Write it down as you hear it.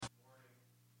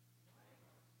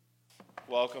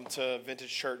Welcome to Vintage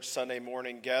Church Sunday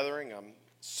morning gathering. I'm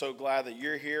so glad that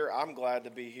you're here. I'm glad to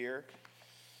be here.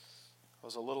 I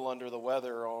was a little under the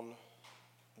weather on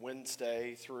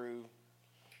Wednesday through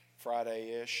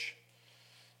Friday-ish,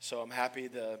 so I'm happy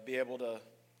to be able to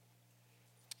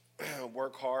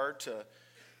work hard to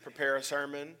prepare a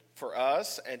sermon for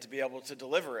us and to be able to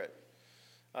deliver it.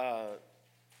 I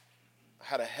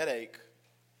had a headache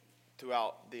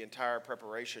throughout the entire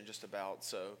preparation just about,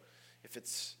 so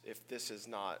if this is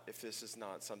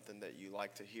not something that you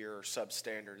like to hear or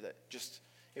substandard,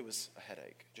 it was a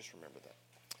headache. Just remember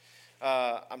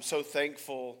that. I'm so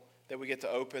thankful that we get to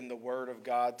open the Word of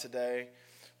God today.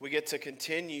 We get to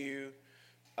continue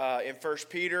in 1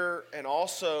 Peter, and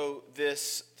also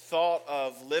this thought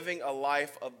of living a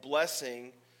life of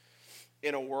blessing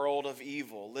in a world of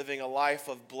evil. Living a life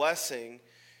of blessing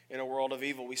in a world of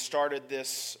evil. We started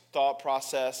this thought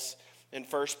process in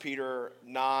 1 Peter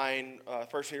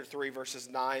 3, verses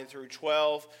 9 through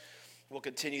 12. We'll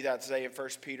continue that today in 1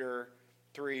 Peter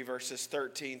 3, verses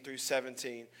 13 through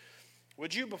 17.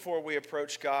 Would you, before we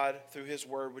approach God through His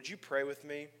Word, would you pray with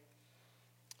me?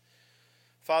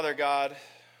 Father God,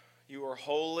 you are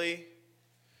holy,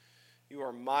 you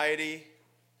are mighty,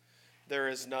 there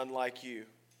is none like you.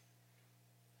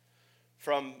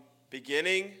 From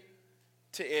beginning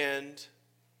to end,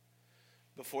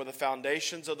 before the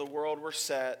foundations of the world were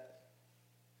set,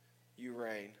 you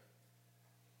reign.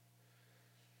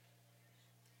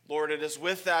 Lord, it is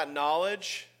with that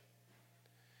knowledge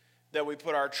that we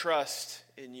put our trust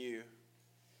in you.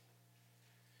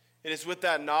 It is with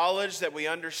that knowledge that we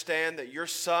understand that your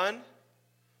Son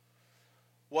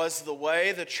was the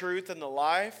way, the truth, and the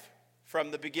life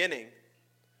from the beginning,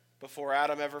 before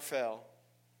Adam ever fell.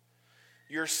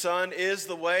 Your Son is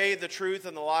the way, the truth,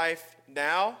 and the life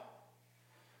now,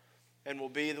 and will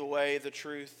be the way, the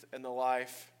truth, and the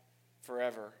life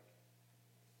forever.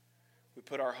 We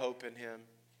put our hope in Him.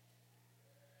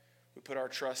 We put our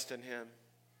trust in Him.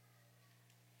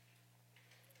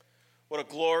 What a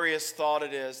glorious thought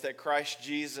it is that Christ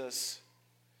Jesus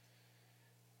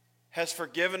has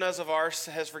forgiven us our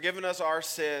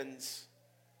sins,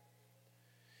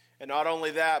 and not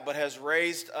only that, but has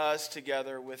raised us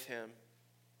together with Him.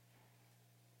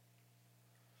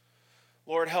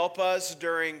 Lord, help us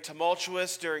during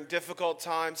difficult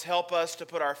times. Help us to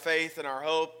put our faith and our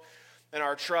hope and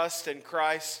our trust in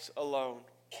Christ alone.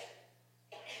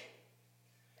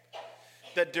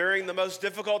 That during the most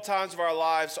difficult times of our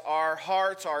lives, our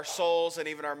hearts, our souls, and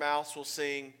even our mouths will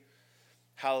sing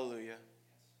hallelujah.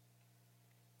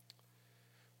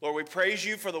 Lord, we praise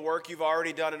you for the work you've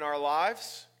already done in our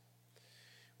lives.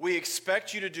 We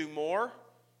expect you to do more.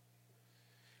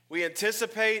 We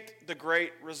anticipate the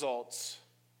great results.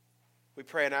 We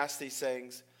pray and ask these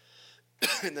things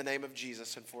in the name of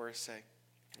Jesus and for His sake.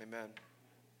 Amen.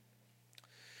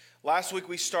 Last week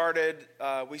we spent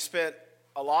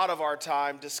a lot of our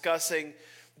time discussing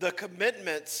the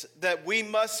commitments that we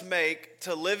must make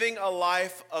to living a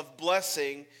life of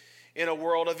blessing in a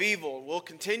world of evil. We'll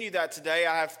continue that today.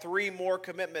 I have 3 more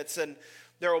commitments, and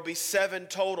there will be 7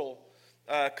 total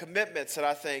commitments that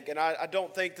I think. And I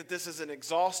don't think that this is an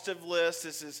exhaustive list.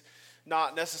 This is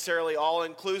not necessarily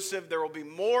all-inclusive. There will be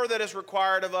more that is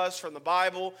required of us from the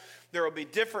Bible. There will be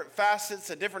different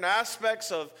facets and different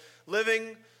aspects of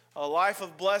living a life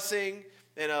of blessing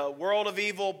in a world of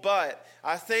evil. But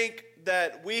I think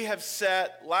that we have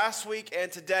set, last week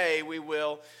and today, we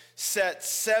will set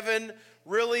 7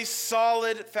 really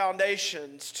solid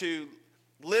foundations to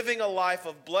living a life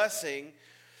of blessing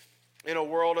in a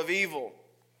world of evil.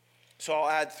 So I'll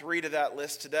add 3 to that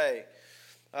list today.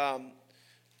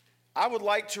 I would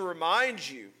like to remind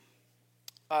you,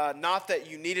 not that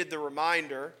you needed the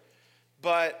reminder,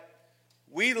 but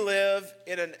we live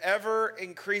in an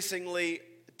ever-increasingly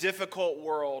difficult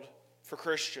world for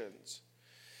Christians.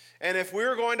 And if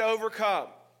we're going to overcome,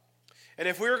 and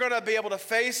if we're going to be able to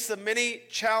face the many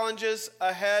challenges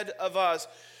ahead of us,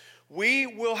 we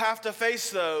will have to face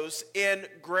those in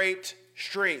great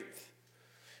strength.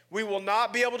 We will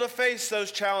not be able to face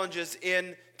those challenges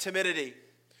in timidity.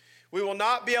 We will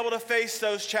not be able to face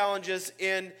those challenges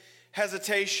in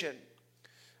hesitation.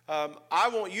 I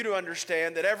want you to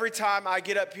understand that every time I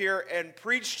get up here and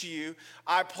preach to you,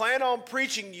 I plan on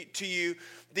preaching to you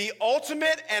the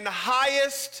ultimate and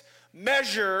highest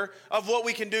measure of what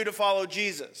we can do to follow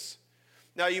Jesus.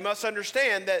 Now, you must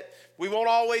understand that we won't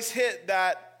always hit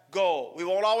that goal. We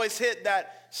won't always hit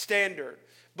that standard.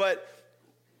 But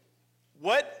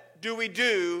what do we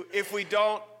do if we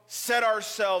don't set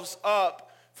ourselves up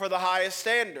for the highest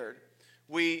standard?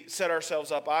 We set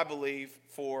ourselves up, I believe,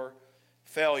 for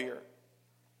failure.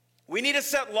 We need to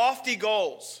set lofty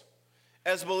goals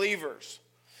as believers.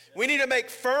 We need to make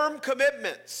firm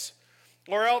commitments,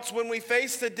 or else when we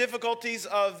face the difficulties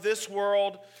of this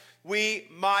world, we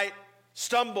might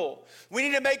stumble. We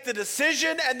need to make the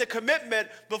decision and the commitment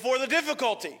before the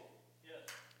difficulty.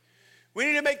 We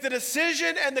need to make the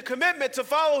decision and the commitment to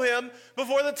follow him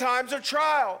before the times of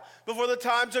trial, before the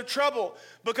times of trouble.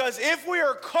 Because if we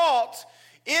are caught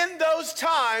in those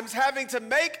times having to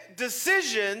make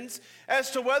decisions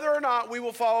as to whether or not we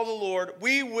will follow the Lord,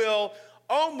 we will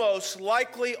almost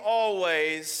likely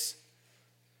always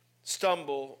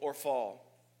stumble or fall.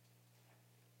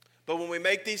 But when we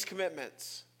make these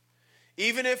commitments,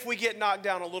 even if we get knocked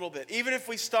down a little bit, even if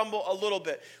we stumble a little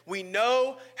bit, we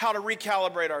know how to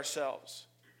recalibrate ourselves.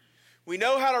 We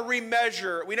know how to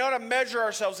remeasure. We know how to measure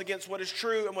ourselves against what is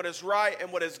true and what is right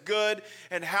and what is good,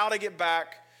 and how to get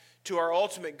back to our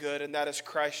ultimate good, and that is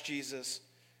Christ Jesus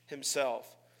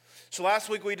himself. So last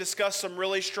week we discussed some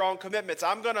really strong commitments.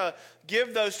 I'm going to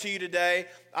give those to you today.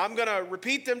 I'm going to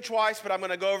repeat them twice, but I'm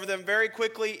going to go over them very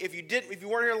quickly. If you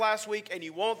weren't here last week and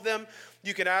you want them,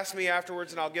 you can ask me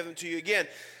afterwards and I'll give them to you again.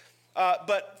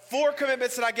 But 4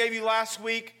 commitments that I gave you last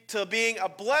week to being a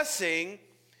blessing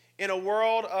in a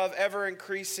world of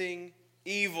ever-increasing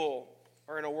evil,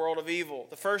 or in a world of evil.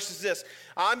 The first is this: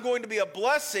 I'm going to be a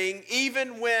blessing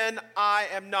even when I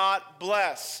am not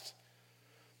blessed.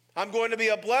 I'm going to be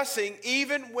a blessing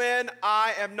even when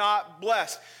I am not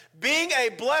blessed. Being a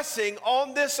blessing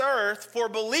on this earth for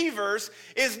believers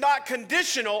is not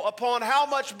conditional upon how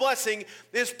much blessing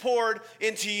is poured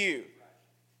into you.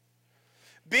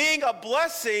 Being a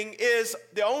blessing is,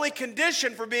 the only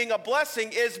condition for being a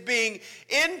blessing is being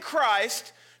in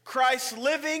Christ, Christ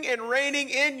living and reigning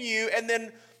in you, and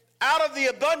then out of the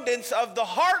abundance of the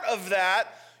heart of that,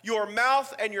 your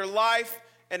mouth and your life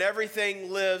and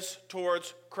everything lives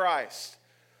towards Christ.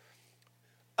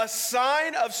 A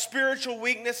sign of spiritual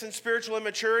weakness and spiritual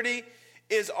immaturity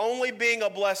is only being a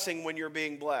blessing when you're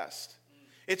being blessed.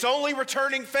 It's only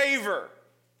returning favor.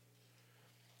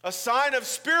 A sign of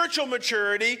spiritual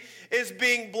maturity is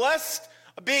being blessed,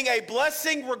 being a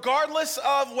blessing regardless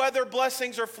of whether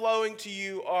blessings are flowing to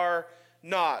you or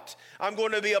not. I'm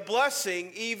going to be a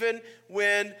blessing even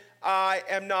when I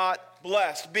am not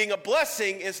blessed. Being a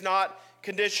blessing is not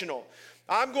conditional.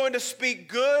 I'm going to speak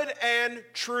good and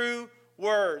true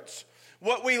words.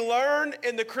 What we learn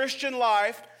in the Christian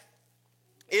life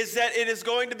is that it is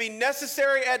going to be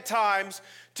necessary at times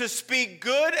to speak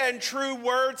good and true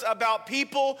words about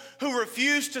people who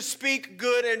refuse to speak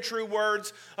good and true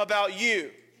words about you.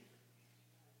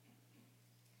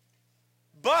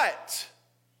 But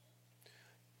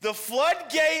the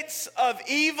floodgates of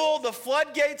evil, the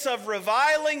floodgates of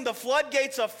reviling, the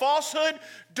floodgates of falsehood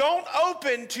don't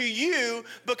open to you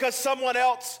because someone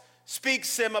else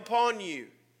speaks them upon you.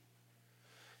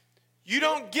 You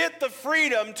don't get the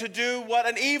freedom to do what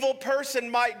an evil person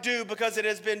might do because it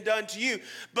has been done to you.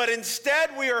 But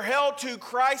instead, we are held to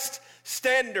Christ's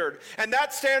standard. And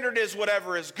that standard is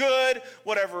whatever is good,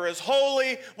 whatever is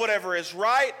holy, whatever is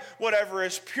right, whatever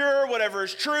is pure, whatever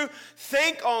is true.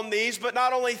 Think on these, but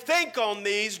not only think on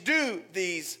these, do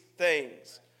these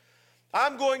things.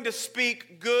 I'm going to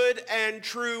speak good and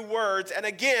true words. And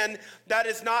again, that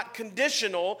is not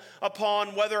conditional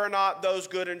upon whether or not those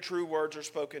good and true words are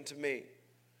spoken to me.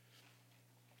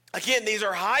 Again, these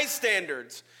are high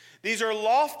standards. These are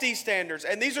lofty standards.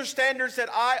 And these are standards that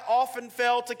I often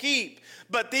fail to keep.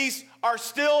 But these are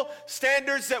still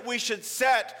standards that we should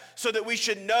set so that we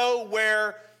should know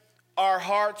where our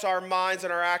hearts, our minds,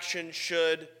 and our actions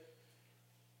should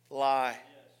lie.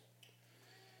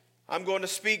 I'm going to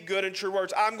speak good and true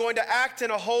words. I'm going to act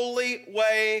in a holy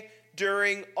way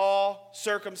during all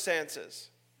circumstances.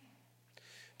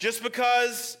 Just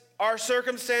because our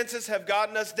circumstances have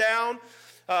gotten us down,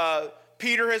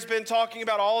 Peter has been talking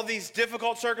about all of these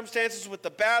difficult circumstances with the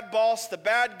bad boss, the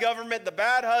bad government, the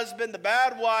bad husband, the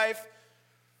bad wife.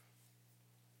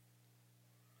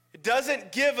 It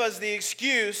doesn't give us the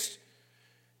excuse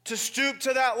to stoop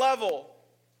to that level.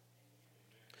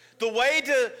 The way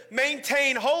to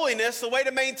maintain holiness, the way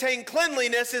to maintain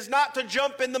cleanliness is not to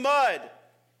jump in the mud.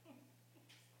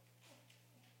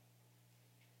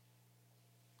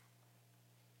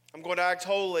 I'm going to act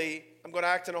holy. I'm going to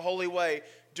act in a holy way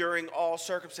during all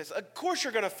circumstances. Of course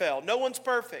you're going to fail. No one's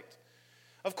perfect.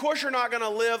 Of course you're not going to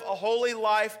live a holy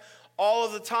life all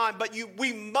of the time. But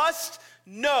we must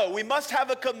know, we must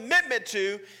have a commitment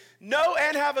to, know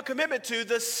and have a commitment to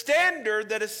the standard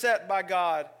that is set by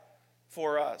God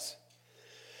for us.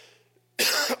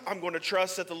 I'm going to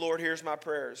trust that the Lord hears my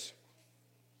prayers.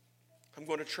 I'm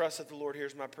going to trust that the Lord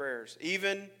hears my prayers.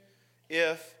 Even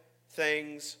if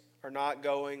things are not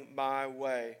going my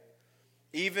way.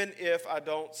 even if I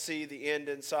don't see the end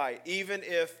in sight, even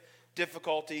if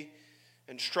difficulty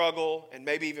and struggle and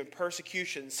maybe even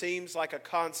persecution seems like a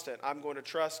constant, I'm going to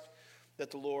trust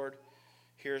that the Lord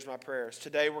hears my prayers.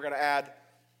 Today we're going to add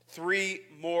 3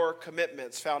 more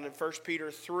commitments found in 1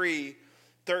 Peter 3,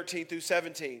 13 through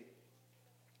 17.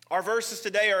 Our verses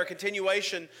today are a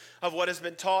continuation of what has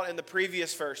been taught in the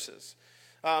previous verses.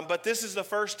 But this is the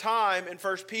first time in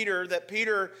 1 Peter that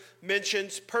Peter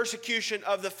mentions persecution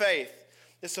of the faith.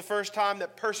 It's the first time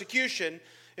that persecution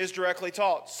is directly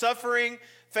taught. Suffering,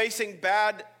 facing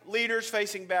bad leaders,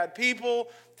 facing bad people,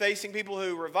 facing people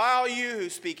who revile you, who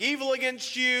speak evil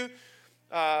against you.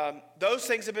 Those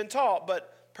things have been taught.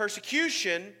 But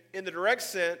persecution, in the direct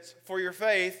sense, for your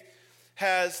faith,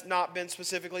 has not been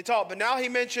specifically taught. But now he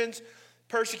mentions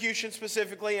persecution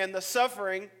specifically and the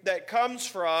suffering that comes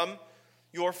from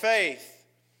your faith.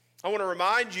 I want to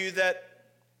remind you that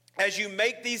as you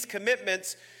make these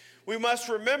commitments, we must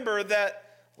remember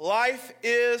that life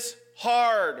is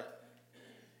hard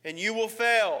and you will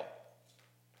fail.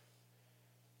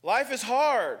 Life is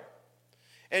hard.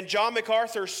 And John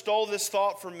MacArthur stole this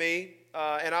thought from me,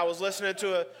 and I was listening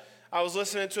to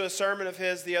a sermon of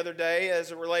his the other day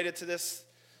as it related to this,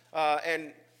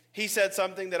 and he said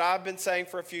something that I've been saying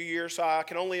for a few years, so I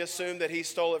can only assume that he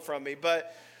stole it from me.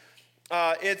 But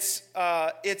it's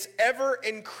ever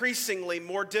increasingly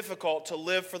more difficult to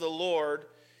live for the Lord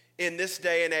in this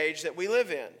day and age that we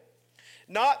live in.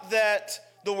 Not that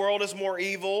the world is more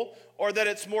evil or that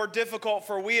it's more difficult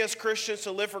for we as Christians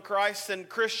to live for Christ than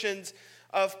Christians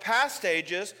of past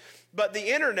ages, but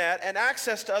the internet and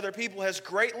access to other people has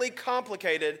greatly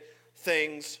complicated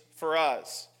things for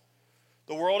us.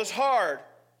 The world is hard,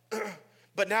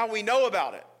 but now we know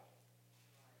about it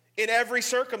in every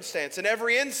circumstance, in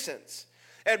every instance.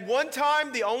 At one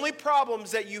time, the only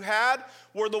problems that you had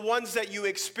were the ones that you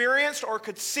experienced or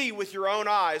could see with your own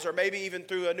eyes, or maybe even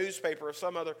through a newspaper or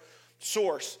some other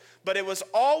source. But it was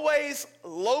always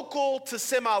local to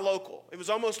semi-local. It was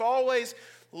almost always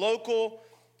local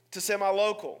to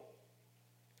semi-local.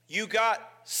 You got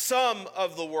some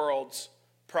of the world's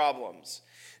problems.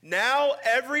 Now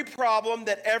every problem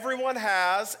that everyone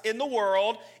has in the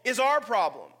world is our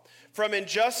problem. From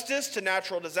injustice to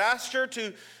natural disaster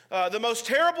to the most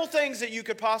terrible things that you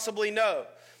could possibly know.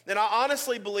 And I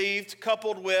honestly believed,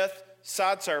 coupled with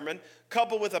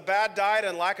a bad diet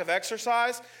and lack of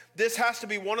exercise, this has to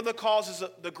be one of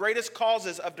the greatest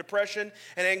causes of depression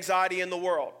and anxiety in the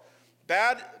world.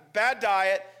 Bad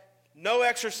diet, no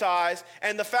exercise,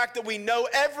 and the fact that we know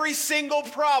every single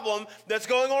problem that's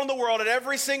going on in the world at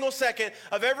every single second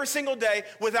of every single day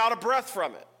without a breath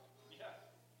from it.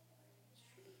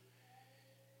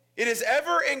 It is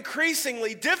ever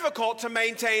increasingly difficult to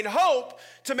maintain hope,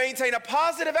 to maintain a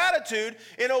positive attitude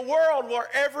in a world where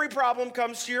every problem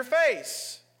comes to your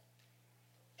face.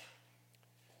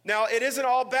 Now, it isn't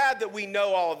all bad that we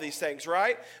know all of these things,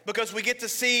 right? Because we get to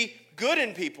see good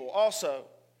in people also.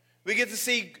 We get to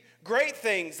see great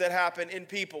things that happen in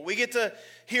people. We get to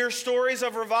hear stories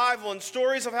of revival and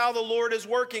stories of how the Lord is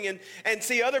working and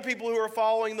see other people who are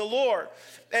following the Lord.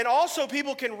 And also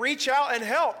people can reach out and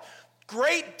help.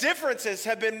 Great differences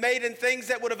have been made in things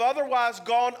that would have otherwise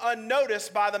gone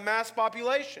unnoticed by the mass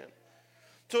population.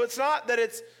 So it's not that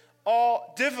it's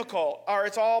all difficult or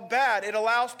it's all bad. It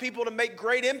allows people to make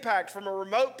great impact from a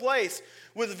remote place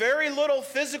with very little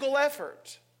physical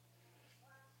effort.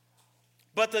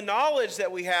 But the knowledge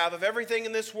that we have of everything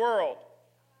in this world,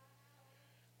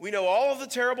 we know all of the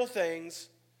terrible things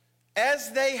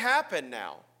as they happen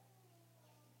now.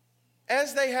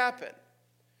 As they happen.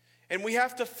 And we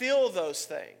have to feel those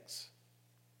things.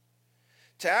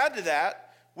 To add to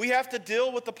that, we have to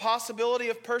deal with the possibility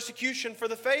of persecution for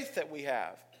the faith that we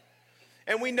have.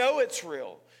 And we know it's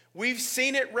real. We've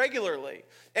seen it regularly.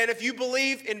 And if you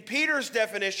believe in Peter's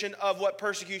definition of what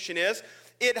persecution is,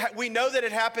 we know that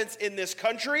it happens in this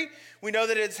country. We know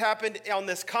that it's happened on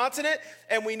this continent.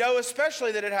 And we know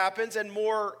especially that it happens in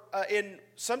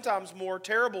sometimes more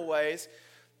terrible ways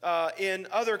in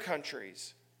other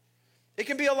countries. It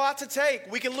can be a lot to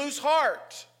take. We can lose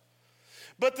heart.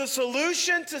 But the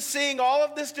solution to seeing all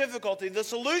of this difficulty, the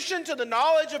solution to the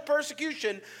knowledge of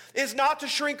persecution is not to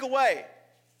shrink away.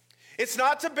 It's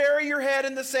not to bury your head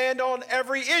in the sand on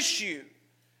every issue.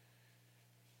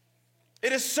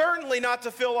 It is certainly not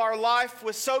to fill our life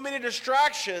with so many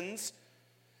distractions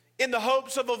in the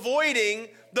hopes of avoiding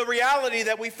the reality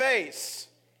that we face.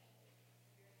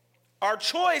 Our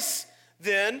choice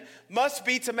then must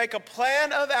be to make a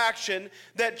plan of action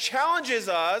that challenges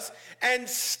us and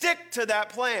stick to that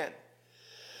plan.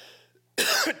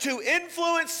 to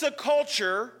influence the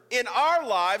culture in our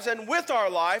lives and with our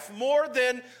life more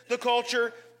than the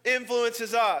culture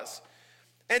influences us.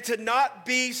 And to not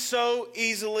be so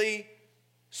easily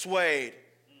swayed,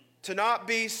 to not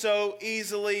be so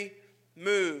easily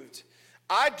moved.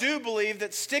 I do believe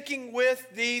that sticking with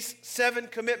these 7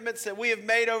 commitments that we have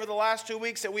made over the last 2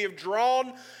 weeks, that we have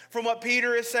drawn from what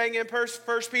Peter is saying in 1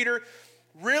 Peter,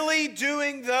 really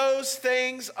doing those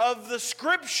things of the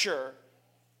Scripture,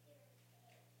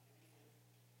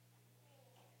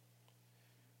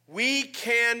 we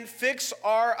can fix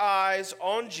our eyes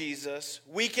on Jesus.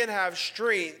 We can have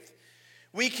strength.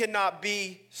 We cannot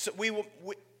be,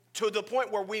 to the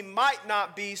point where we might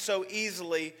not be so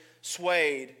easily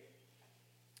swayed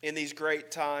in these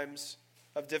great times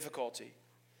of difficulty.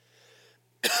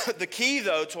 The key,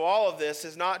 though, to all of this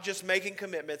is not just making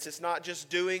commitments. It's not just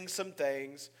doing some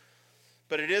things.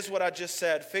 But it is what I just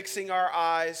said, fixing our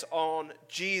eyes on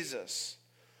Jesus,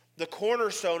 the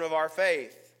cornerstone of our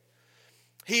faith.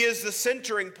 He is the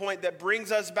centering point that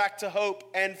brings us back to hope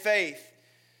and faith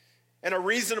and a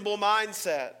reasonable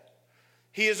mindset.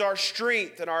 He is our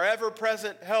strength and our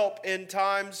ever-present help in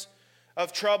times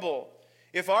of trouble.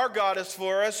 If our God is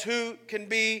for us, who can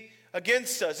be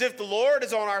against us? If the Lord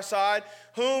is on our side,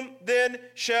 whom then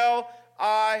shall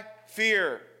I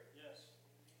fear? Yes.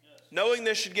 Knowing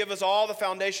this should give us all the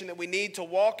foundation that we need to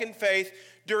walk in faith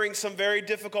during some very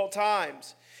difficult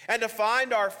times and to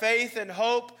find our faith and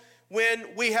hope when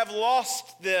we have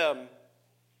lost them.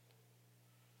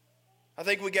 I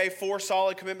think we gave 4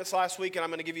 solid commitments last week, and I'm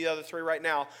going to give you the other 3 right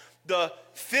now. The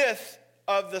 5th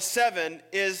of the 7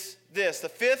 is this. The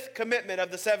 5th commitment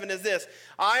of the 7 is this.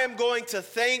 I am going to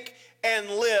think and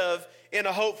live in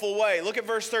a hopeful way. Look at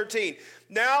verse 13.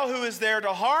 Now who is there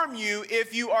to harm you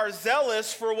if you are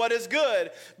zealous for what is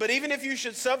good? But even if you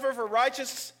should suffer for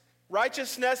righteousness'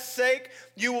 sake,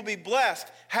 you will be blessed.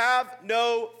 Have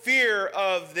no fear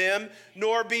of them,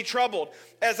 nor be troubled.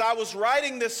 As I was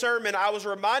writing this sermon, I was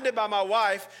reminded by my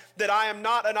wife that I am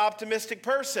not an optimistic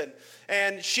person.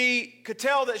 And she could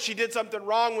tell that she did something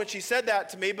wrong when she said that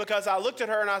to me, because I looked at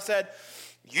her and I said,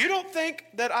 "You don't think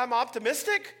that I'm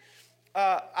optimistic?"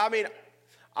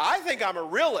 I think I'm a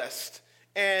realist.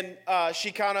 And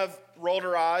she kind of rolled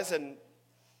her eyes and,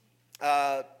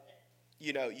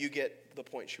 you get the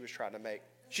point she was trying to make.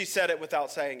 She said it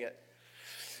without saying it.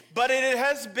 But it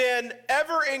has been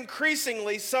ever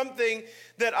increasingly something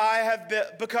that I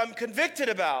have become convicted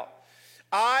about.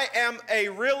 I am a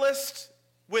realist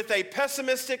with a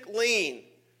pessimistic lean.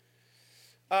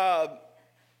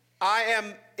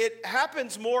 It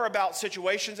happens more about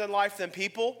situations in life than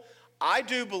people. I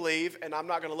do believe, and I'm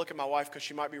not going to look at my wife because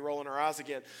she might be rolling her eyes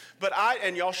again,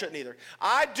 and y'all shouldn't either.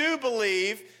 I do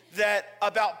believe that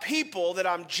about people that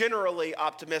I'm generally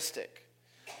optimistic.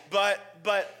 But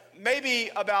maybe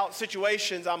about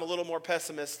situations I'm a little more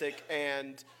pessimistic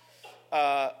and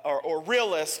or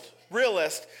realist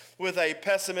with a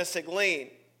pessimistic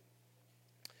lean.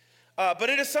 But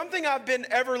it is something I've been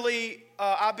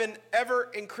ever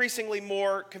increasingly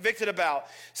more convicted about.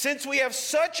 Since we have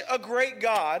such a great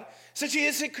God, since He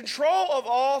is in control of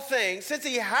all things, since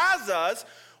He has us,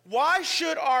 why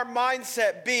should our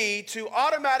mindset be to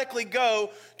automatically go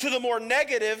to the more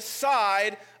negative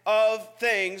side of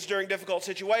things during difficult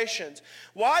situations?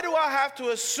 Why do I have to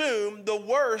assume the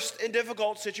worst in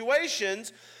difficult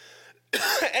situations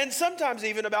and sometimes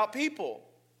even about people?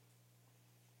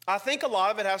 I think a lot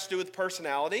of it has to do with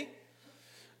personality.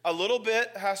 A little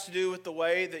bit has to do with the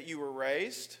way that you were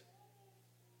raised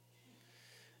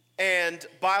and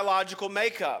biological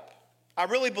makeup. I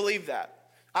really believe that.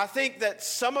 I think that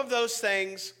some of those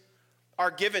things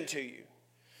are given to you.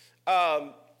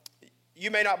 You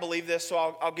may not believe this,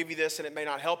 so I'll give you this, and it may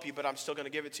not help you, but I'm still going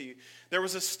to give it to you. There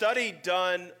was a study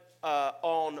done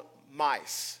on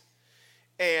mice,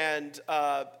 and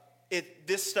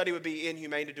this study would be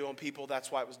inhumane to do on people. That's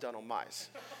why it was done on mice.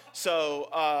 So,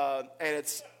 and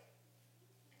it's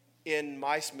in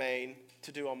mice Maine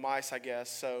to do on mice, I guess.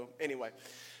 So anyway,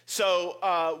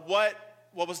 what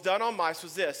was done on mice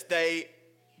was this.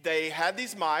 They had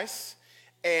these mice,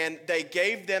 and they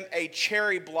gave them a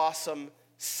cherry blossom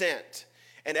scent.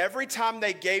 And every time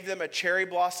they gave them a cherry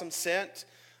blossom scent,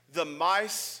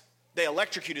 they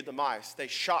electrocuted the mice. They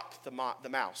shocked the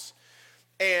mouse.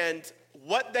 And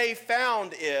what they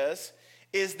found is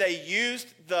they used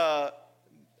the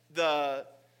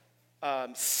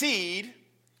seed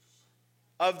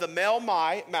of the male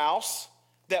mouse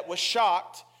that was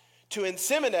shocked to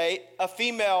inseminate a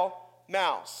female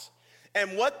mouse.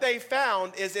 And what they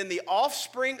found is in the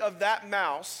offspring of that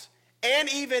mouse, and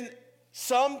even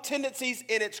some tendencies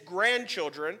in its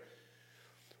grandchildren,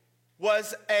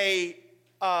 was a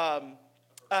a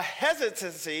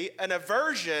hesitancy, an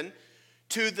aversion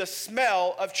to the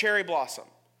smell of cherry blossom.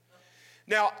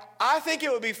 Now, I think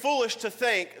it would be foolish to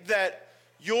think that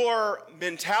your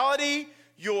mentality,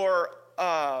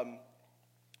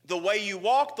 the way you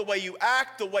walk, the way you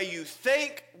act, the way you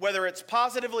think, whether it's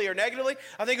positively or negatively,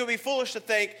 I think it would be foolish to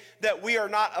think that we are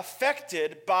not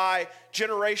affected by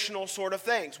generational sort of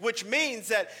things, which means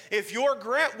that if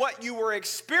what you were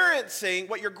experiencing,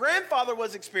 what your grandfather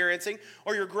was experiencing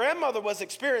or your grandmother was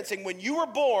experiencing when you were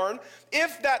born,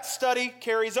 if that study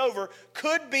carries over,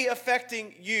 could be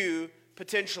affecting you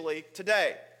potentially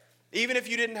today, even if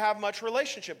you didn't have much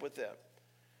relationship with them.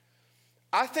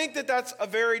 I think that that's a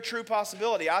very true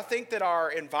possibility. I think that our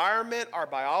environment, our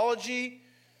biology,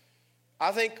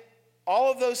 I think all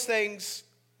of those things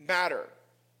matter.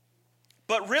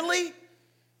 But really,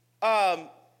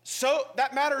 so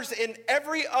that matters in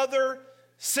every other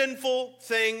sinful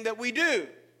thing that we do.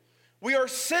 We are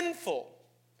sinful.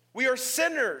 We are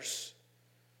sinners.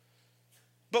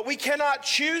 But we cannot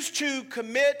choose to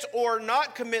commit or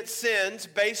not commit sins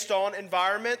based on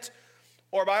environment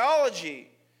or biology.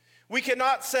 We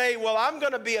cannot say, well, I'm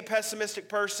going to be a pessimistic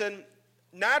person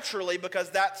naturally because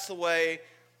that's the way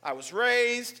I was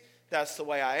raised, that's the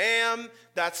way I am,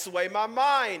 that's the way my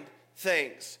mind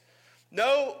thinks.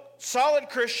 No solid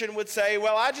Christian would say,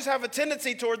 well, I just have a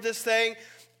tendency toward this thing,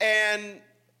 and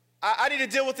I need to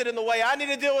deal with it in the way I need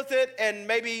to deal with it, and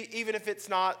maybe even if it's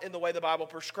not in the way the Bible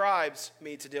prescribes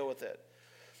me to deal with it.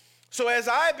 So as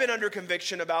I've been under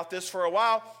conviction about this for a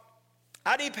while,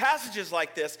 I need passages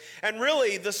like this, and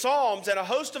really the Psalms and a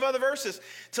host of other verses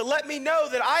to let me know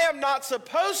that I am not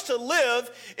supposed to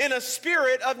live in a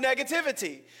spirit of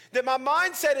negativity, that my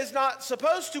mindset is not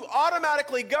supposed to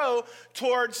automatically go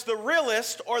towards the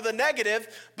realist or the negative,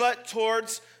 but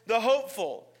towards the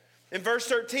hopeful. In verse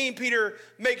 13, Peter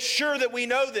makes sure that we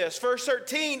know this. Verse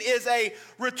 13 is a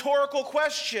rhetorical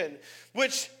question,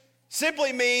 which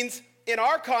simply means, in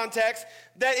our context,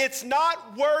 that it's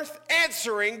not worth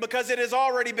answering because it has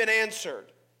already been answered.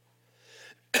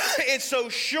 It's so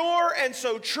sure and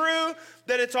so true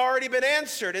that it's already been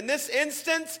answered. In this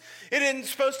instance, it isn't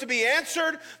supposed to be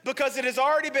answered because it has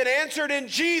already been answered in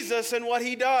Jesus and what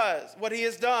he does, what he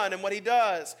has done and what he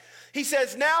does. He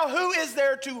says, now who is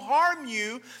there to harm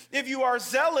you if you are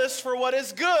zealous for what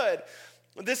is good?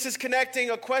 This is connecting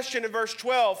a question in verse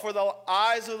 12.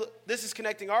 This is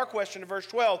connecting our question in verse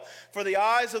 12. For the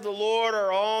eyes of the Lord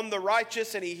are on the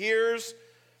righteous, and he hears,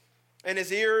 and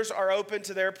his ears are open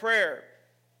to their prayer.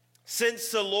 Since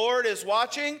the Lord is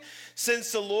watching,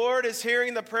 since the Lord is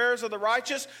hearing the prayers of the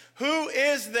righteous, who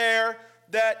is there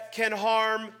that can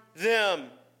harm them?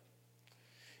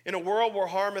 In a world where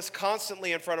harm is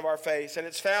constantly in front of our face, and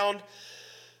it's found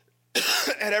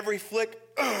at every flick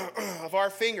of our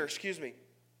finger,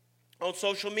 on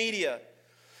social media,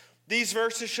 these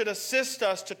verses should assist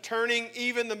us to turning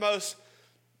even the most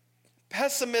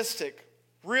pessimistic,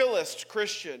 realist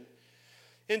Christian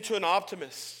into an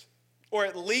optimist, or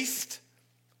at least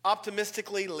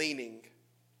optimistically leaning.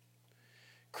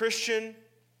 Christian,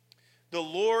 the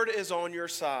Lord is on your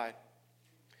side.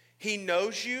 He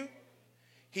knows you.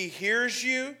 He hears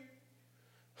you.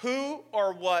 Who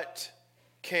or what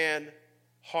can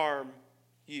harm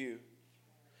you?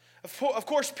 Of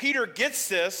course, Peter gets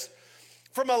this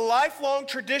from a lifelong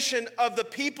tradition of the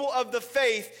people of the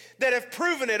faith that have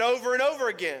proven it over and over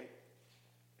again,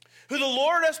 who the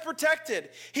Lord has protected.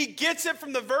 He gets it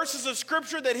from the verses of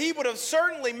Scripture that he would have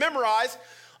certainly memorized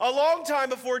a long time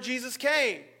before Jesus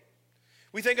came.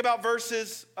 We think about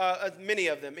verses, many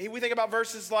of them. We think about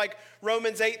verses like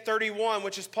Romans 8:31,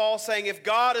 which is Paul saying, if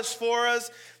God is for us,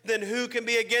 then who can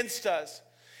be against us?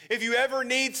 If you ever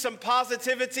need some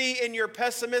positivity in your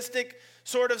pessimistic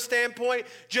sort of standpoint,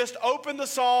 just open the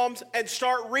Psalms and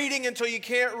start reading until you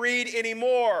can't read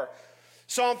anymore.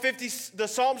 Psalm 50, the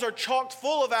Psalms are chocked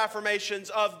full of affirmations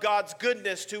of God's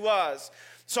goodness to us.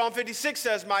 Psalm 56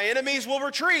 says, my enemies will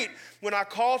retreat when I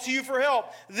call to you for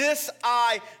help. This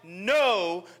I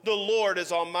know, the Lord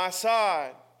is on my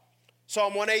side.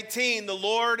 Psalm 118, the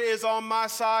Lord is on my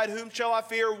side. Whom shall I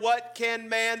fear? What can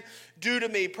man do to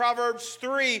me? Proverbs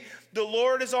 3, the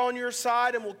Lord is on your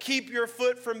side and will keep your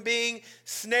foot from being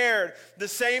snared. The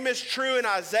same is true in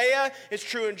Isaiah. It's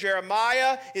true in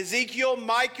Jeremiah, Ezekiel,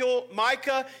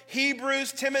 Micah,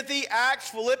 Hebrews, Timothy,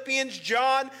 Acts, Philippians,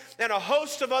 John, and a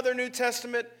host of other New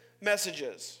Testament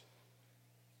messages.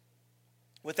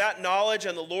 With that knowledge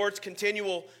and the Lord's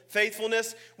continual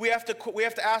faithfulness, we have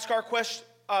to ask our question.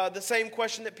 The same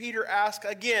question that Peter asked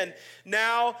again.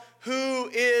 Now, who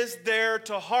is there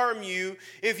to harm you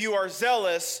if you are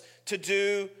zealous to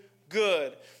do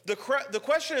good? The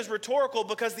question is rhetorical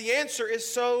because the answer is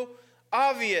so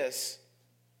obvious.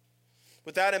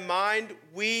 With that in mind,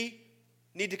 we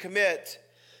need to commit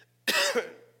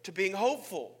to being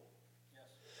hopeful.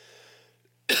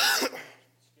 Yes.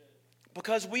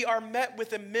 Because we are met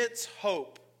with immense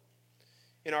hope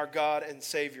in our God and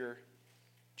Savior,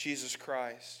 Jesus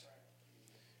Christ.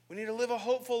 We need to live a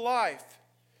hopeful life.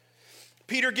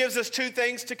 Peter gives us two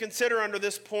things to consider under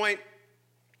this point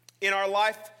in our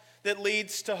life that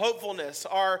leads to hopefulness,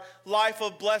 our life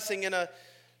of blessing in a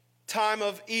time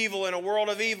of evil, in a world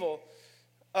of evil.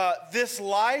 This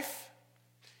life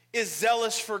is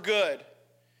zealous for good.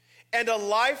 And a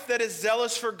life that is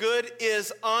zealous for good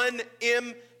is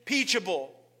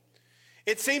unimpeachable.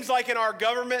 It seems like in our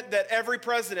government that every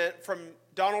president from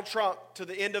Donald Trump to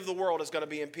the end of the world is going to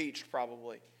be impeached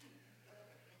probably.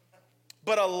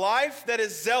 But a life that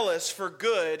is zealous for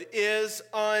good is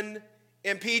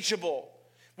unimpeachable,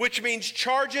 which means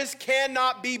charges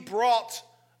cannot be brought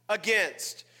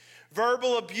against.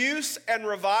 Verbal abuse and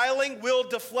reviling will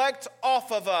deflect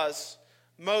off of us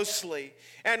mostly,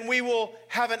 and we will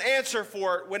have an answer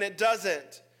for it when it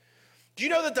doesn't. Do you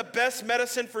know that the best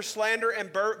medicine for slander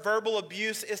and verbal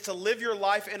abuse is to live your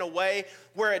life in a way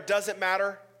where it doesn't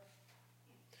matter?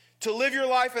 To live your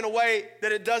life in a way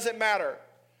that it doesn't matter.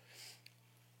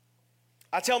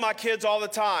 I tell my kids all the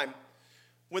time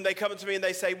when they come to me and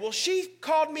they say, well, she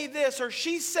called me this or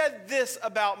she said this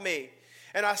about me.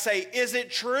 And I say, is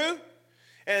it true?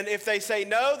 And if they say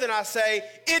no, then I say,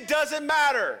 it doesn't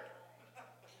matter.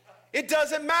 It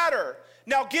doesn't matter.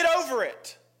 Now get over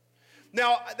it.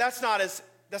 Now that's not as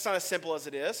simple as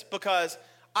it is, because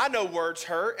I know words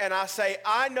hurt, and I say,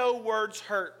 I know words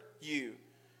hurt you.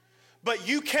 But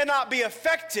you cannot be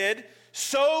affected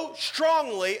so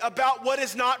strongly about what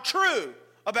is not true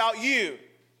about you.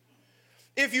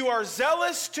 If you are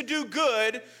zealous to do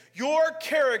good, your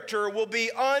character will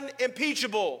be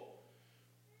unimpeachable.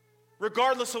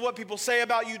 Regardless of what people say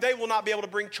about you, they will not be able to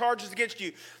bring charges against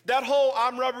you. That whole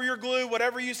I'm rubber, you're glue,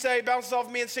 whatever you say bounces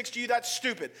off me and sticks to you, that's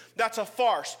stupid. That's a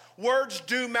farce. Words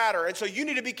do matter. And so you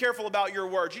need to be careful about your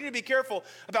words. You need to be careful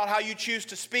about how you choose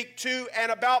to speak to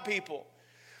and about people.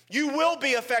 You will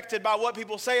be affected by what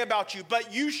people say about you,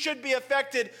 but you should be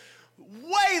affected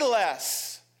way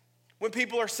less when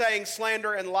people are saying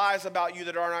slander and lies about you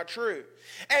that are not true.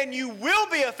 And you will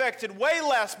be affected way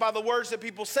less by the words that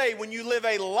people say when you live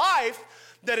a life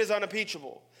that is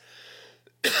unimpeachable,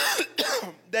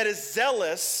 that is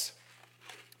zealous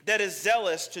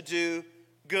to do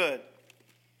good.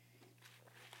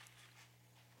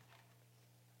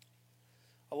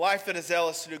 A life that is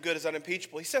zealous to do good is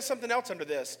unimpeachable. He says something else under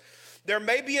this. There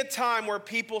may be a time where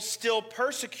people still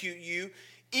persecute you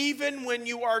even when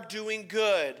you are doing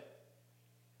good,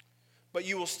 but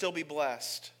you will still be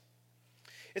blessed.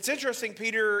 It's interesting,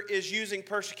 Peter is using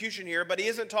persecution here, but he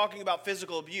isn't talking about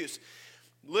physical abuse.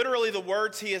 Literally, the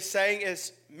words he is saying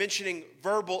is mentioning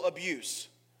verbal abuse,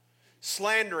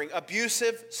 slandering,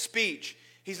 abusive speech.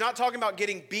 He's not talking about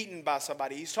getting beaten by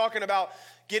somebody. He's talking about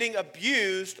getting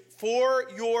abused for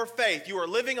your faith. You are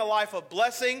living a life of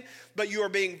blessing, but you are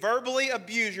being verbally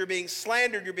abused. You're being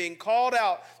slandered. You're being called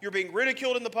out. You're being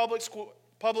ridiculed in the public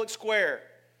square.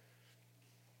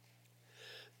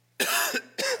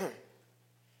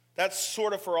 That's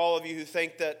sort of for all of you who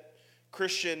think that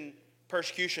Christian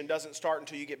persecution doesn't start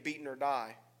until you get beaten or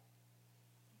die.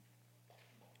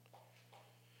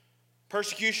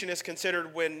 Persecution is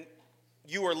considered when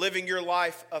you are living your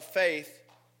life of faith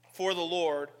for the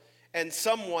Lord and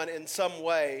someone in some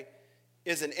way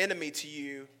is an enemy to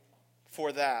you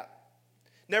for that.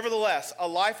 Nevertheless, a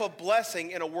life of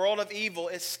blessing in a world of evil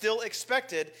is still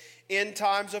expected in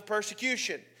times of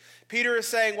persecution. Peter is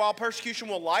saying while persecution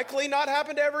will likely not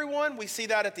happen to everyone, we see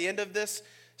that at the end of this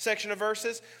section of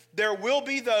verses, there will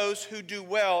be those who do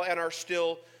well and are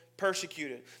still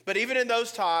persecuted. But even in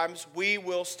those times, we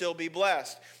will still be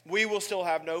blessed. We will still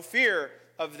have no fear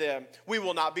of them. We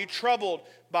will not be troubled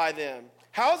by them.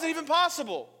 How is it even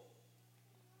possible?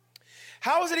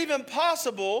 How is it even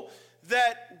possible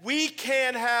that we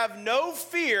can have no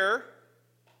fear,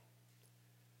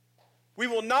 we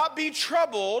will not be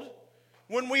troubled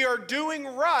when we are doing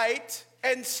right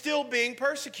and still being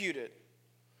persecuted?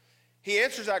 He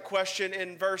answers that question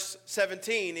in verse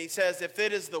 17. He says, if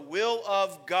it is the will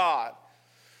of God.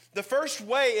 The first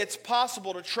way it's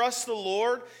possible to trust the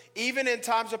Lord, even in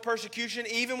times of persecution,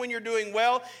 even when you're doing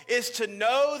well, is to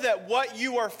know that what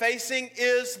you are facing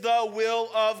is the will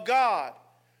of God.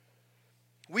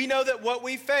 We know that what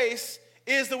we face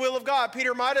is the will of God.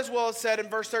 Peter might as well have said in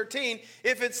verse 13,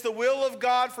 if it's the will of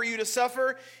God for you to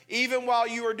suffer, even while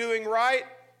you are doing right,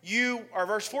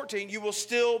 verse 14, you will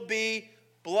still be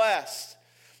blessed.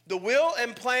 The will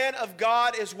and plan of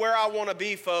God is where I want to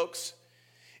be, folks.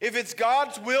 If it's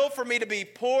God's will for me to be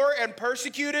poor and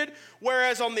persecuted,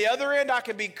 whereas on the other end I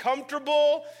can be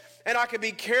comfortable and I can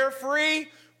be carefree,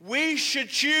 we should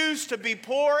choose to be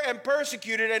poor and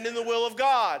persecuted and in the will of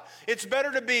God. It's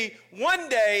better to be one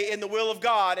day in the will of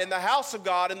God, in the house of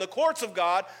God, in the courts of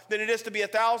God, than it is to be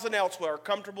 1,000 elsewhere,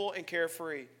 comfortable and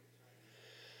carefree.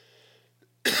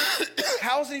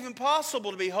 How is it even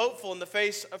possible to be hopeful in the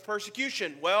face of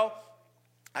persecution? Well,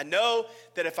 I know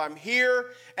that if I'm here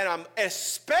and I'm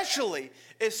especially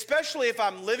if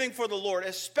I'm living for the Lord,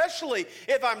 especially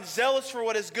if I'm zealous for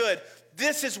what is good,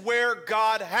 this is where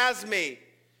God has me.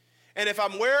 And if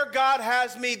I'm where God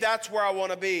has me, that's where I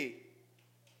want to be.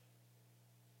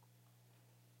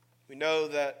 We know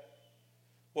that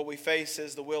what we face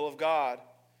is the will of God.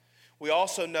 We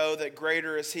also know that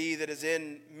greater is He that is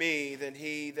in me than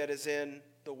he that is in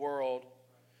the world.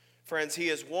 Friends, He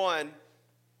has won.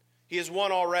 He has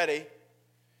won already.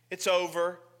 It's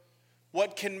over.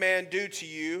 What can man do to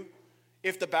you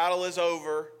if the battle is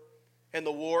over and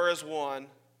the war is won?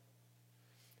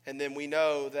 And then we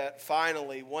know that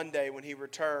finally, one day when He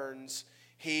returns,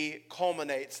 He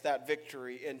culminates that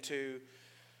victory into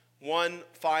one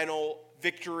final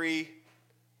victory,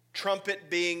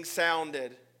 trumpet being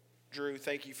sounded. Drew,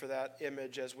 thank you for that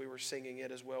image as we were singing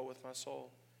it as well with my soul.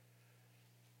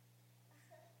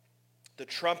 The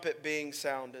trumpet being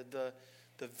sounded,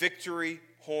 the victory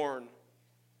horn,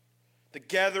 the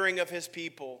gathering of His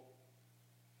people.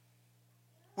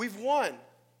 We've won.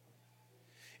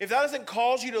 If that doesn't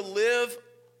cause you to live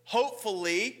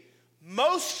hopefully,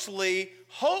 mostly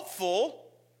hopeful,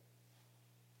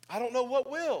 I don't know what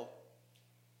will.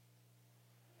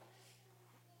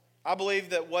 I believe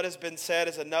that what has been said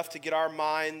is enough to get our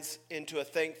minds into a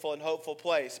thankful and hopeful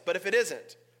place. But if it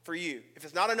isn't for you, if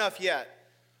it's not enough yet,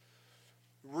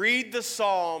 read the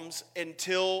Psalms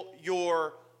until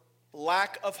your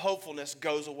lack of hopefulness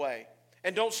goes away.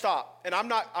 And don't stop. And I'm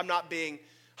not being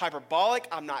hyperbolic.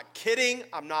 I'm not kidding.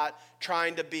 I'm not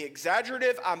trying to be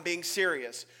exaggerative. I'm being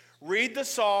serious. Read the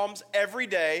Psalms every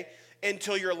day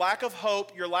until your lack of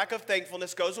hope, your lack of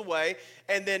thankfulness goes away,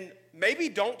 and then maybe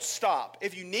don't stop.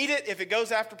 If you need it, if it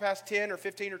goes after past 10 or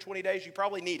 15 or 20 days, you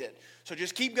probably need it. So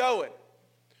just keep going.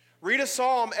 Read a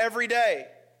psalm every day.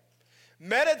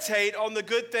 Meditate on the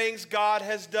good things God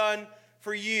has done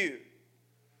for you.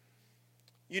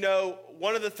 You know,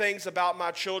 one of the things about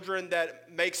my children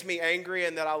that makes me angry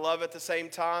and that I love at the same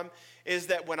time is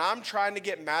that when I'm trying to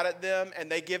get mad at them and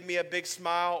they give me a big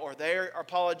smile or they're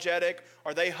apologetic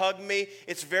or they hug me,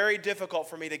 it's very difficult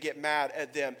for me to get mad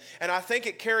at them. And I think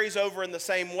it carries over in the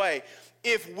same way.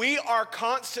 If we are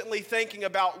constantly thinking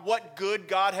about what good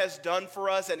God has done for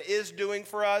us and is doing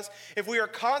for us, if we are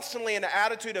constantly in an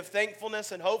attitude of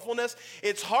thankfulness and hopefulness,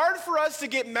 it's hard for us to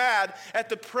get mad at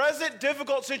the present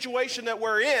difficult situation that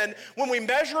we're in when we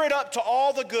measure it up to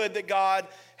all the good that God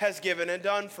has given and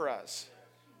done for us.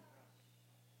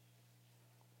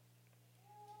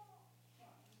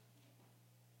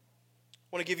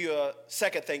 I want to give you a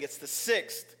second thing. It's the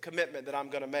sixth commitment that I'm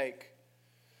going to make.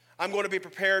 I'm going to be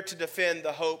prepared to defend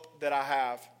the hope that I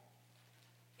have.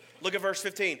 Look at verse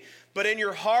 15. But in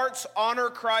your hearts, honor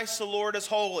Christ the Lord as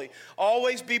holy.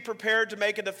 Always be prepared to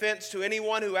make a defense to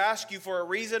anyone who asks you for a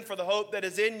reason for the hope that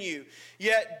is in you.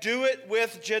 Yet do it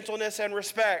with gentleness and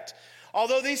respect.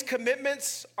 Although these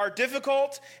commitments are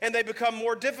difficult and they become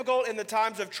more difficult in the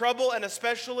times of trouble and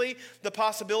especially the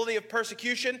possibility of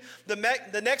persecution,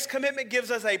 the next commitment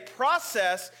gives us a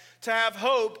process to have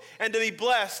hope and to be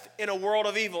blessed in a world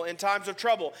of evil, in times of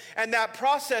trouble. And that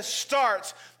process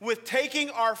starts with taking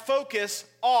our focus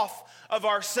off of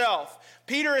ourselves.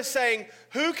 Peter is saying,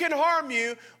 who can harm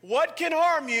you? What can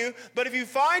harm you? But if you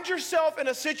find yourself in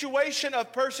a situation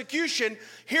of persecution,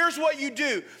 here's what you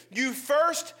do. You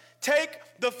first take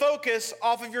the focus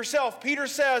off of yourself. Peter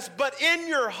says, but in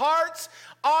your hearts,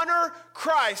 honor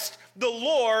Christ the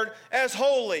Lord as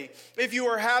holy. If you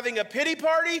are having a pity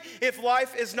party, if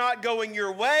life is not going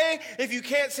your way, if you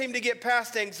can't seem to get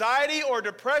past anxiety or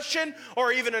depression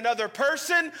or even another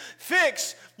person,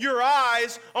 fix your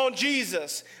eyes on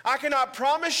Jesus. I cannot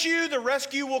promise you the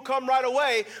rescue will come right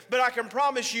away, but I can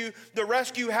promise you the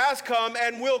rescue has come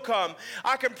and will come.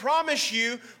 I can promise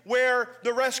you where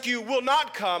the rescue will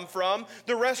not come from.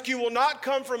 The rescue will not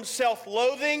come from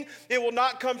self-loathing. It will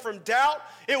not come from doubt.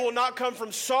 It will not come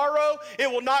from sorrow.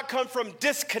 It will not come from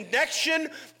disconnection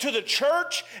to the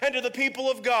church and to the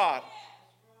people of God.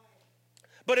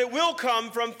 But it will come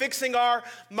from fixing our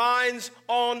minds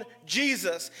on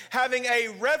Jesus, having a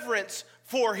reverence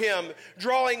for him,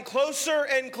 drawing closer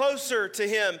and closer to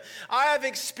him. I have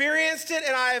experienced it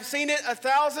and I have seen it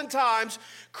 1,000 times.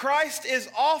 Christ is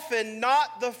often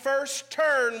not the first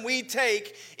turn we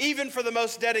take, even for the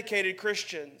most dedicated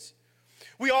Christians.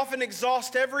 We often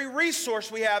exhaust every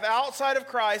resource we have outside of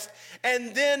Christ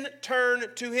and then turn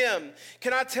to him.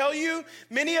 Can I tell you,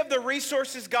 many of the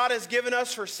resources God has given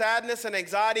us for sadness and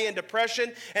anxiety and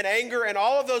depression and anger and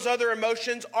all of those other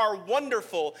emotions are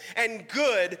wonderful and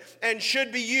good and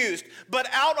should be used. But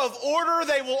out of order,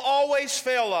 they will always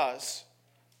fail us.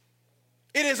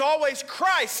 It is always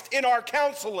Christ in our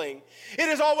counseling. It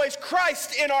is always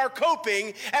Christ in our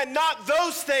coping and not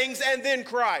those things and then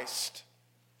Christ.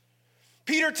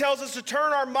 Peter tells us to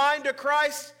turn our mind to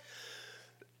Christ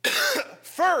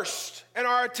first and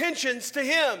our attentions to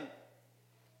him.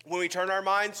 When we turn our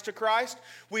minds to Christ,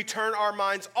 we turn our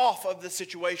minds off of the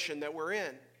situation that we're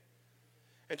in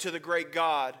and to the great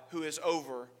God who is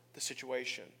over the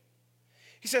situation.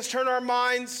 He says, turn our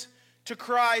minds to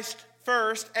Christ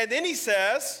first, and then he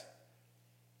says,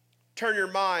 turn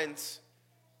your minds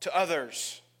to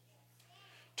others.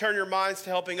 Turn your minds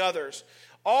to helping others.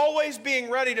 Always being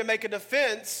ready to make a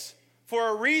defense for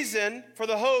a reason for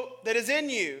the hope that is in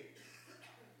you.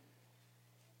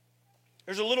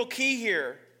 There's a little key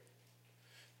here.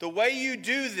 The way you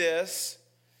do this,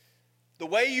 the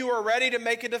way you are ready to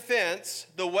make a defense,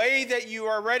 the way that you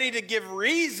are ready to give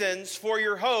reasons for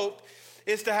your hope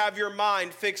is to have your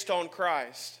mind fixed on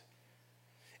Christ.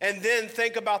 And then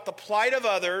think about the plight of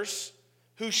others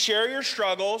who share your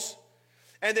struggles,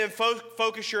 and then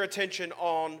focus your attention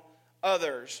on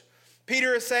others.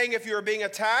 Peter is saying if you are being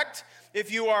attacked,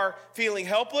 if you are feeling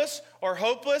helpless or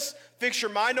hopeless, fix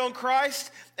your mind on Christ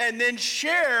and then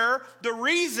share the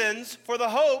reasons for the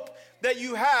hope that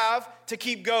you have to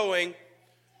keep going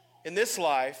in this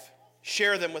life.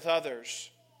 Share them with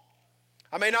others.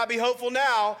 I may not be hopeful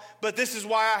now, but this is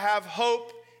why I have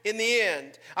hope in the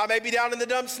end. I may be down in the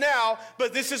dumps now,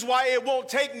 but this is why it won't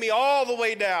take me all the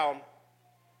way down.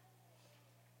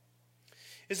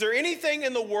 Is there anything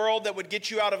in the world that would get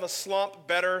you out of a slump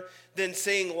better than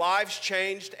seeing lives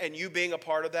changed and you being a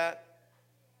part of that?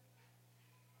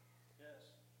 Yes.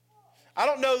 I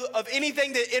don't know of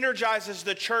anything that energizes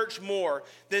the church more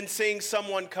than seeing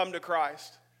someone come to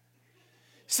Christ.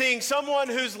 Seeing someone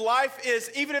whose life is,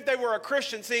 even if they were a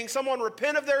Christian, seeing someone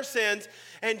repent of their sins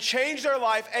and change their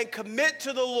life and commit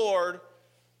to the Lord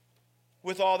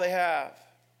with all they have.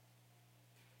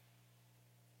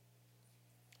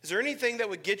 Is there anything that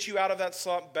would get you out of that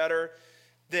slump better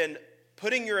than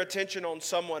putting your attention on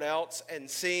someone else and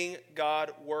seeing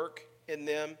God work in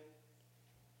them?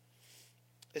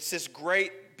 It's this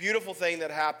great, beautiful thing that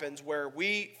happens where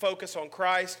we focus on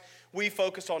Christ, we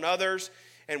focus on others,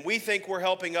 and we think we're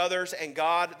helping others, and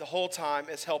God the whole time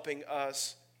is helping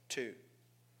us too.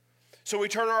 So we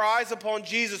turn our eyes upon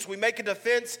Jesus. We make a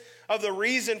defense of the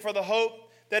reason for the hope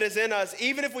that is in us,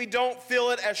 even if we don't feel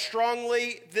it as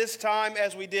strongly this time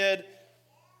as we did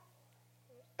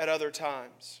at other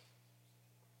times.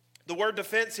 The word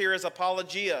defense here is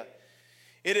apologia.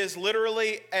 It is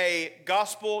literally a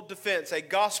gospel defense, a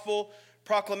gospel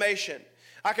proclamation.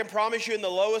 I can promise you in the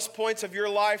lowest points of your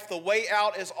life, the way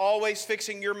out is always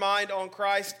fixing your mind on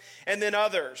Christ and then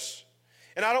others.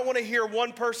 And I don't want to hear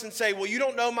one person say, well, you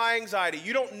don't know my anxiety.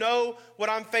 You don't know what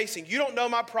I'm facing. You don't know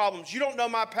my problems. You don't know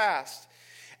my past.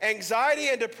 Anxiety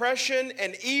and depression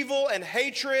and evil and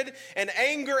hatred and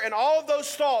anger and all of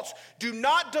those thoughts do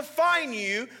not define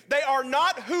you. They are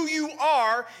not who you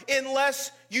are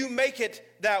unless you make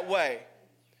it that way.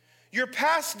 Your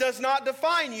past does not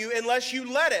define you unless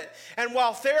you let it. And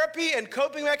while therapy and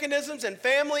coping mechanisms and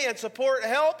family and support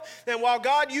help, and while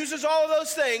God uses all of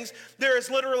those things, there is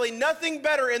literally nothing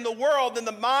better in the world than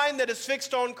the mind that is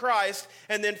fixed on Christ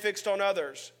and then fixed on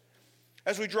others.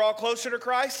 As we draw closer to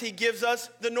Christ, he gives us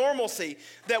the normalcy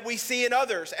that we see in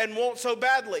others and want so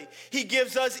badly. He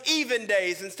gives us even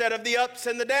days instead of the ups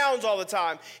and the downs all the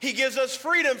time. He gives us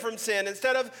freedom from sin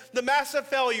instead of the massive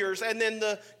failures and then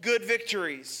the good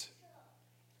victories.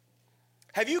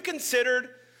 Have you considered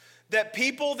that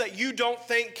people that you don't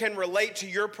think can relate to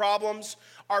your problems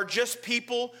are just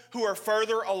people who are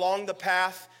further along the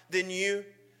path than you?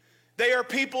 They are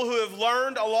people who have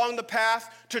learned along the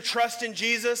path to trust in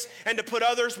Jesus and to put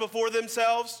others before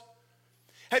themselves.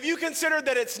 Have you considered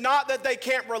that it's not that they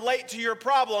can't relate to your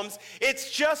problems,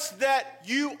 it's just that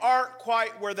you aren't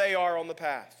quite where they are on the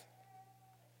path?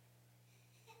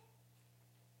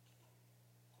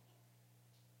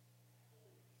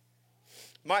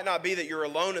 It might not be that you're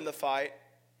alone in the fight.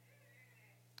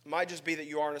 It might just be that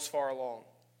you aren't as far along.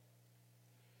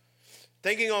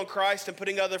 Thinking on Christ and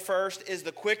putting others first is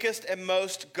the quickest and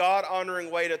most God-honoring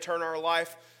way to turn our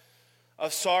life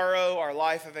of sorrow, our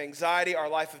life of anxiety, our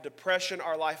life of depression,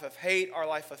 our life of hate, our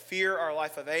life of fear, our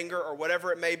life of anger, or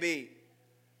whatever it may be.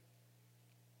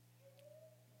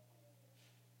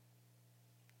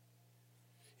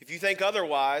 If you think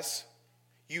otherwise,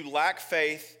 you lack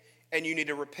faith and you need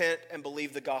to repent and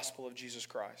believe the gospel of Jesus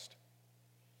Christ.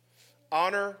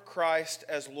 Honor Christ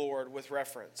as Lord with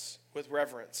reverence,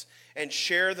 and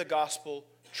share the gospel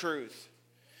truth.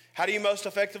 How do you most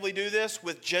effectively do this?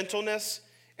 With gentleness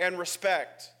and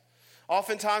respect.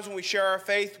 Oftentimes when we share our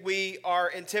faith, we are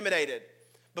intimidated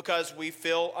because we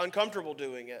feel uncomfortable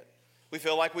doing it. We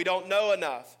feel like we don't know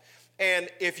enough. And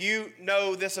if you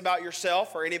know this about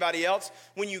yourself or anybody else,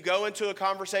 when you go into a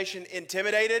conversation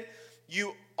intimidated,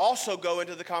 you also go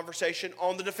into the conversation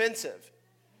on the defensive.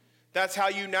 That's how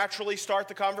you naturally start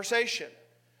the conversation.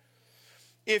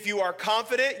 If you are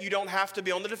confident, you don't have to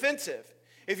be on the defensive.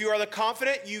 If you are the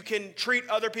confident, you can treat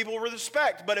other people with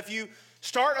respect. But if you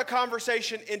start a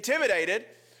conversation intimidated,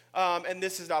 and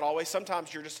this is not always,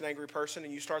 sometimes you're just an angry person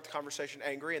and you start the conversation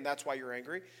angry and that's why you're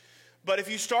angry. But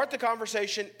if you start the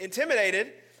conversation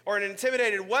intimidated or in an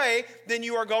intimidated way, then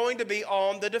you are going to be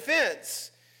on the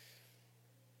defense.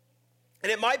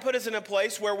 And it might put us in a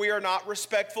place where we are not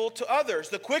respectful to others.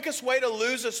 The quickest way to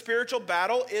lose a spiritual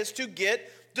battle is to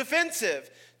get defensive,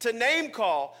 to name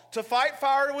call, to fight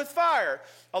fire with fire.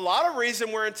 A lot of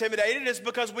reason we're intimidated is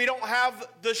because we don't have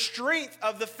the strength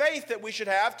of the faith that we should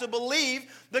have to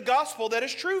believe the gospel that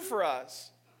is true for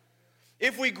us.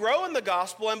 If we grow in the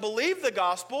gospel and believe the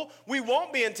gospel, we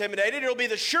won't be intimidated. It'll be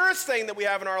the surest thing that we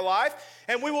have in our life,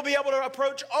 and we will be able to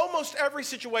approach almost every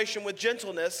situation with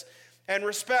gentleness and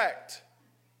respect.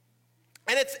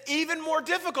 And it's even more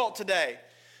difficult today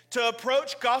to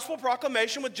approach gospel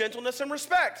proclamation with gentleness and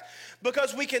respect,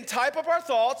 because we can type up our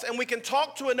thoughts and we can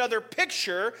talk to another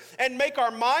picture and make our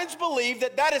minds believe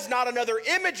that that is not another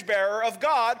image bearer of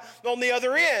God on the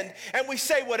other end, and we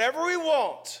say whatever we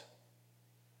want.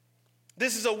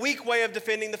 This is a weak way of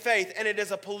defending the faith, and it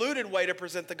is a polluted way to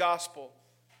present the gospel.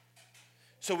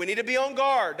 So we need to be on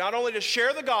guard, not only to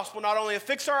share the gospel, not only to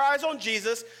fix our eyes on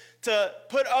Jesus, to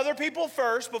put other people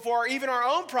first before even our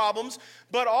own problems,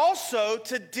 but also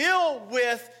to deal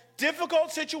with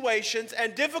difficult situations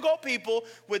and difficult people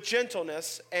with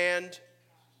gentleness and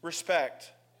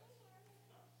respect.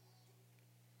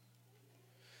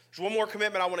 There's one more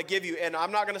commitment I want to give you, and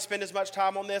I'm not going to spend as much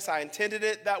time on this. I intended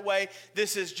it that way.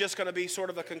 This is just going to be sort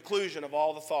of a conclusion of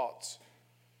all the thoughts.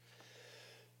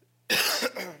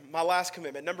 My last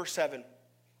commitment, number 7,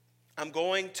 I'm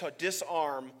going to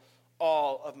disarm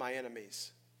all of my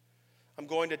enemies. I'm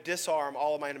going to disarm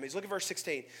all of my enemies. Look at verse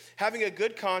 16. Having a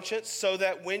good conscience, so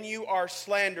that when you are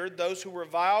slandered, those who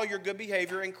revile your good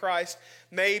behavior in Christ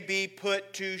may be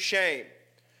put to shame.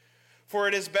 For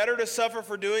it is better to suffer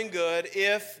for doing good,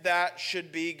 if that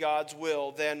should be God's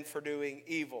will, than for doing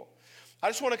evil. I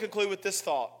just want to conclude with this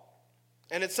thought.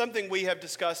 And it's something we have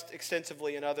discussed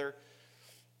extensively in other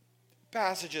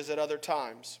passages at other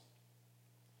times.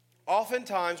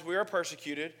 Oftentimes we are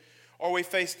persecuted, or we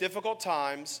face difficult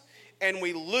times, and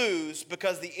we lose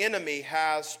because the enemy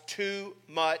has too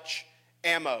much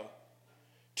ammo,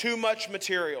 too much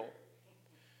material.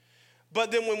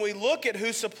 But then when we look at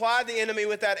who supplied the enemy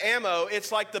with that ammo,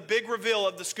 it's like the big reveal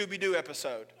of the Scooby-Doo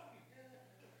episode.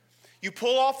 You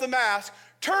pull off the mask,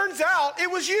 turns out it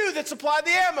was you that supplied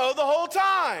the ammo the whole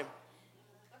time.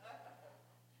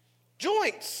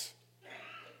 Joinks,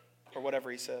 or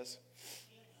whatever he says.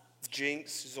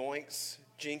 Jinx, zoinks,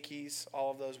 jinkies,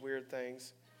 all of those weird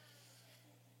things.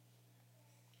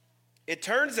 It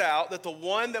turns out that the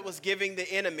one that was giving the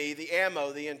enemy the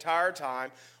ammo the entire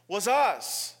time was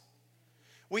us.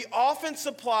 We often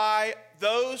supply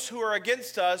those who are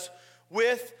against us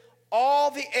with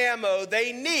all the ammo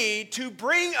they need to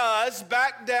bring us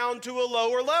back down to a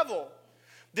lower level.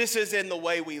 This is in the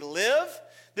way we live.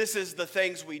 This is the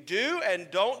things we do and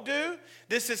don't do.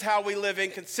 This is how we live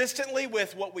inconsistently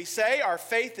with what we say. Our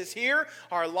faith is here.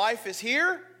 Our life is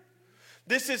here.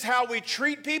 This is how we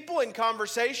treat people in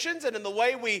conversations and in the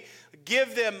way we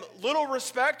give them little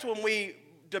respect when we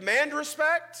demand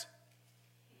respect.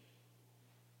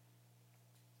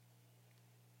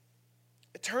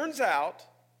 It turns out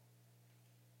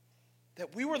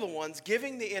that we were the ones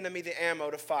giving the enemy the ammo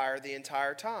to fire the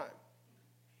entire time.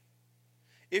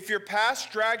 If your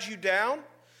past drags you down,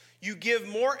 you give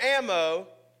more ammo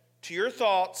to your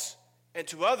thoughts and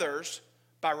to others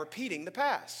by repeating the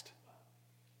past.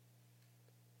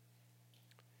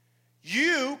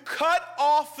 You cut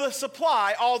off the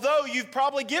supply, although you've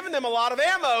probably given them a lot of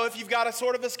ammo if you've got a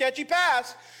sort of a sketchy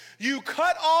past. You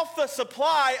cut off the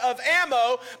supply of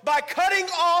ammo by cutting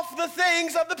off the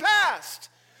things of the past.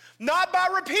 Not by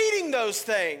repeating those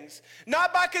things.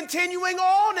 Not by continuing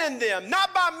on in them.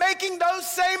 Not by making those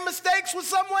same mistakes with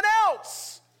someone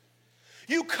else.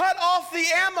 You cut off the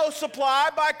ammo supply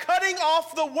by cutting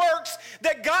off the works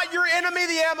that got your enemy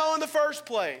the ammo in the first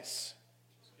place.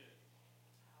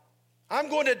 I'm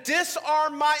going to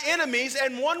disarm my enemies,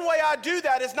 and one way I do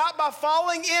that is not by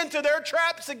falling into their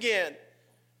traps again,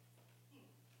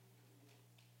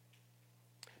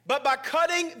 but by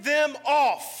cutting them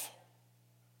off.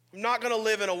 I'm not going to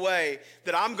live in a way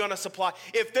that I'm going to supply.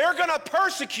 If they're going to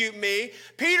persecute me,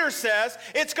 Peter says,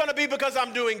 it's going to be because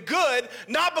I'm doing good,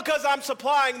 not because I'm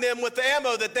supplying them with the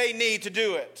ammo that they need to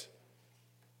do it.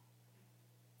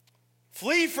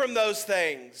 Flee from those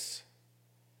things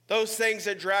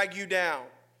that drag you down,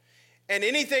 and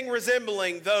anything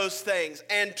resembling those things,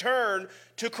 and turn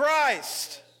to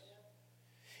Christ.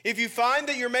 If you find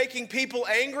that you're making people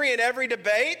angry in every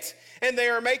debate, and they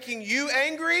are making you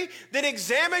angry, then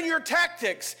examine your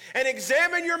tactics and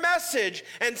examine your message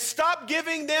and stop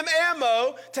giving them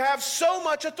ammo to have so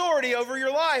much authority over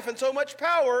your life and so much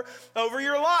power over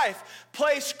your life.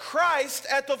 Place Christ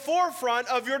at the forefront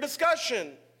of your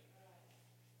discussion.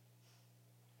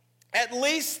 At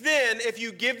least then, if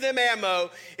you give them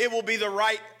ammo, it will be the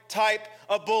right type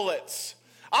of bullets.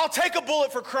 I'll take a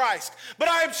bullet for Christ, but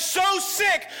I am so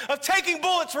sick of taking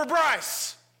bullets for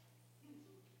Bryce.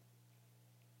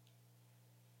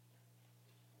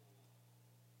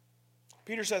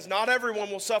 Peter says, not everyone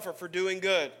will suffer for doing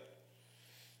good.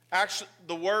 Actually,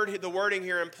 the wording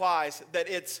here implies that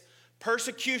its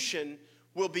persecution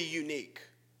will be unique.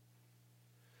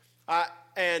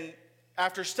 And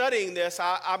after studying this,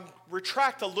 I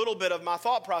retract a little bit of my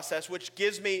thought process, which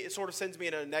it sort of sends me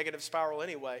in a negative spiral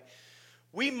anyway.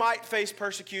 We might face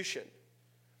persecution,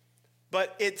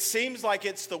 but it seems like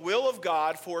it's the will of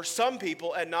God for some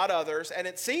people and not others, and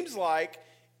it seems like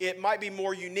it might be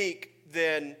more unique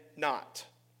than not.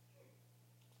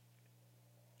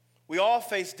 We all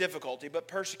face difficulty, but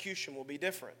persecution will be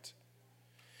different.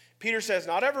 Peter says,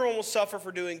 not everyone will suffer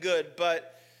for doing good,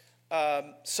 but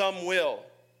some will.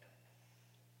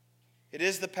 It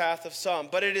is the path of some.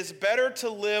 But it is better to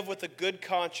live with a good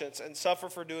conscience and suffer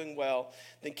for doing well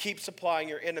than keep supplying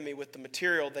your enemy with the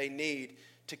material they need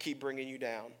to keep bringing you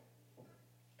down.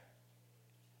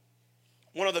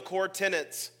 One of the core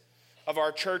tenets of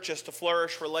our church is to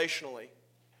flourish relationally.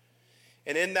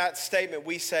 And in that statement,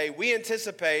 we say, we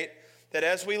anticipate that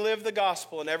as we live the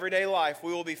gospel in everyday life,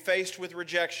 we will be faced with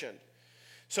rejection.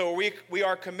 So we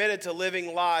are committed to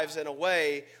living lives in a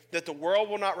way that the world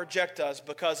will not reject us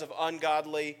because of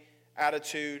ungodly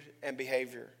attitude and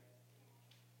behavior.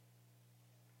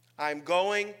 I'm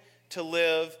going to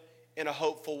live in a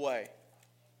hopeful way.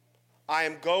 I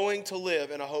am going to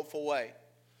live in a hopeful way.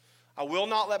 I will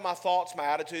not let my thoughts, my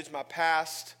attitudes, my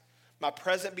past, my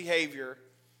present behavior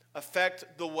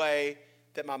affect the way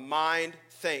that my mind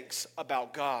thinks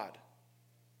about God,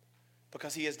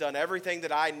 because he has done everything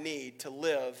that I need to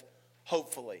live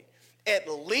hopefully. At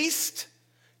least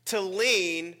to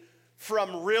lean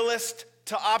from realist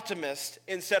to optimist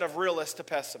instead of realist to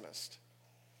pessimist.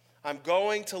 I'm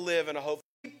going to live in a hope.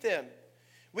 Keep them.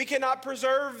 We cannot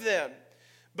preserve them,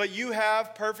 but you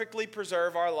have perfectly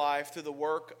preserved our life through the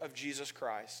work of Jesus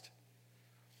Christ.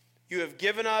 You have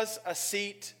given us a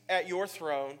seat at your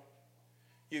throne.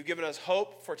 You've given us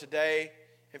hope for today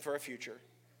and for a future.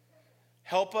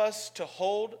 Help us to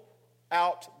hold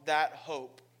out that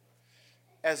hope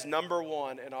as number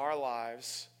one in our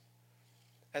lives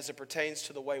as it pertains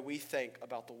to the way we think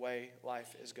about the way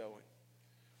life is going.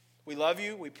 We love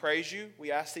you. We praise you.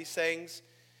 We ask these things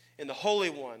in the Holy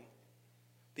One,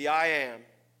 the I Am,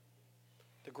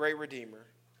 the great Redeemer,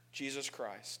 Jesus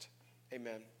Christ.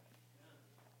 Amen.